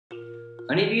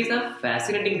Honeybees are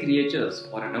fascinating creatures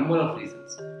for a number of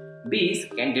reasons. Bees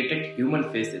can detect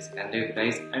human faces and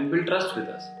recognize and build trust with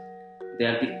us. They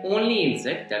are the only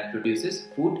insect that produces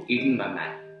food eaten by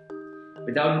man.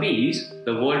 Without bees,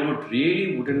 the world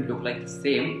wouldn't look like the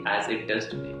same as it does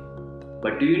today.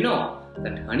 But do you know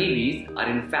that honeybees are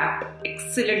in fact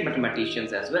excellent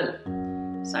mathematicians as well?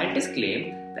 Scientists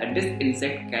claim that this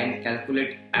insect can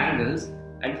calculate angles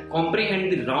and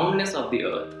comprehend the roundness of the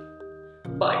earth.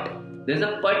 But there is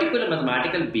a particular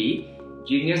mathematical bee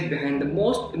genius behind the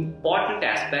most important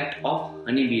aspect of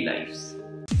honeybee lives.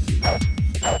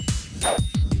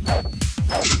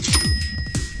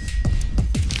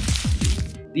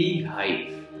 The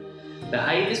hive. The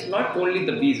hive is not only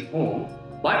the bee's home,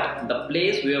 but the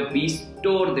place where bees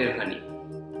store their honey.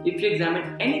 If you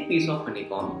examine any piece of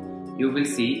honeycomb, you will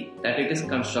see that it is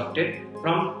constructed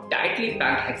from tightly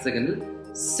packed hexagonal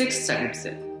 6-sided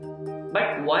cell.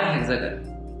 But why hexagon?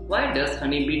 Why does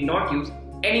honeybee not use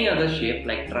any other shape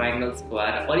like triangle,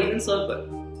 square, or even circle?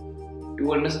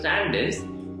 To understand this,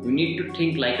 you need to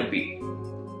think like a bee.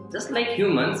 Just like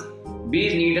humans,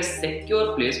 bees need a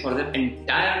secure place for their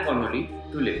entire colony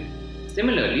to live.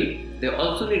 Similarly, they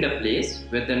also need a place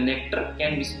where the nectar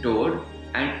can be stored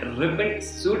and ripened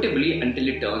suitably until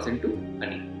it turns into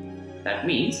honey. That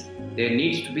means there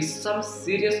needs to be some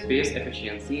serious space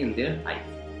efficiency in their hive.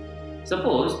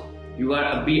 Suppose you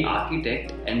are a bee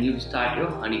architect and you start your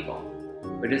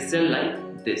honeycomb with a cell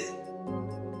like this.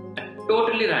 A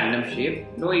totally random shape,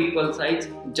 no equal sides,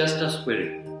 just a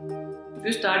squirrel. If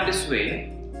you start this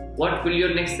way, what will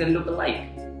your next cell look like?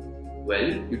 Well,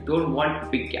 you don't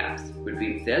want big gaps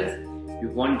between cells, you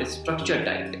want the structure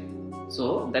tight.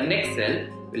 So the next cell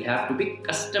will have to be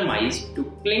customized to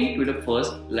cling to the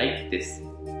first like this.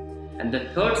 And the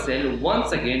third cell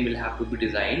once again will have to be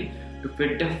designed to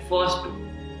fit the first two.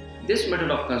 This method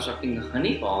of constructing a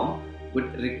honeycomb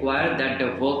would require that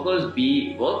the workers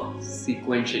bee work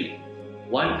sequentially,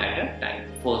 one at a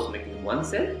time, first making one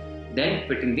cell, then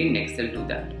fitting the next cell to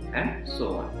that, and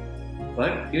so on.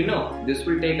 But you know, this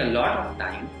will take a lot of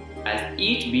time as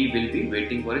each bee will be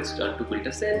waiting for its turn to build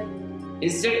a cell.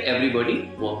 Instead,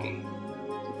 everybody working.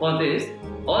 So for this,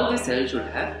 all the cells should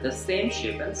have the same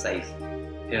shape and size.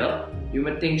 Here, you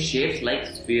may think shapes like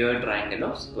sphere,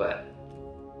 triangle, or square.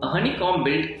 A honeycomb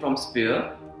built from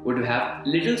sphere would have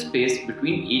little space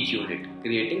between each unit,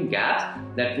 creating gaps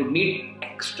that would need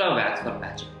extra wax for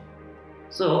patching.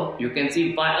 So you can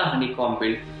see why a honeycomb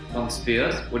built from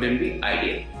spheres wouldn't be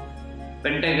ideal.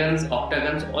 Pentagons,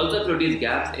 octagons also produce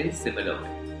gaps in similar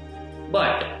way.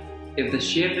 But if the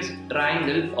shape is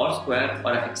triangle or square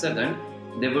or a hexagon,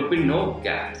 there would be no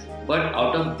gaps. But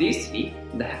out of these three,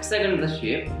 the hexagon is the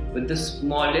shape with the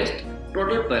smallest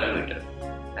total perimeter,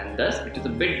 and thus it is a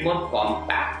bit more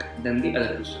compact than the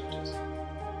other two structures.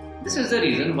 This is the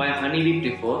reason why honeybee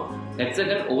prefer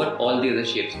hexagon over all the other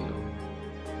shapes below.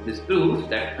 This proves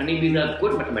that honeybees are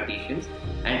good mathematicians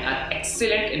and are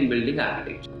excellent in building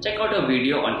architecture. Check out our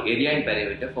video on area and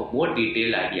perimeter for more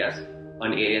detailed ideas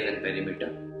on areas and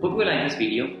perimeter. Hope you like this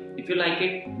video. If you like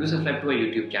it, do subscribe to our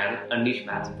YouTube channel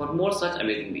Unleashmaths for more such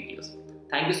amazing videos.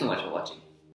 Thank you so much for watching.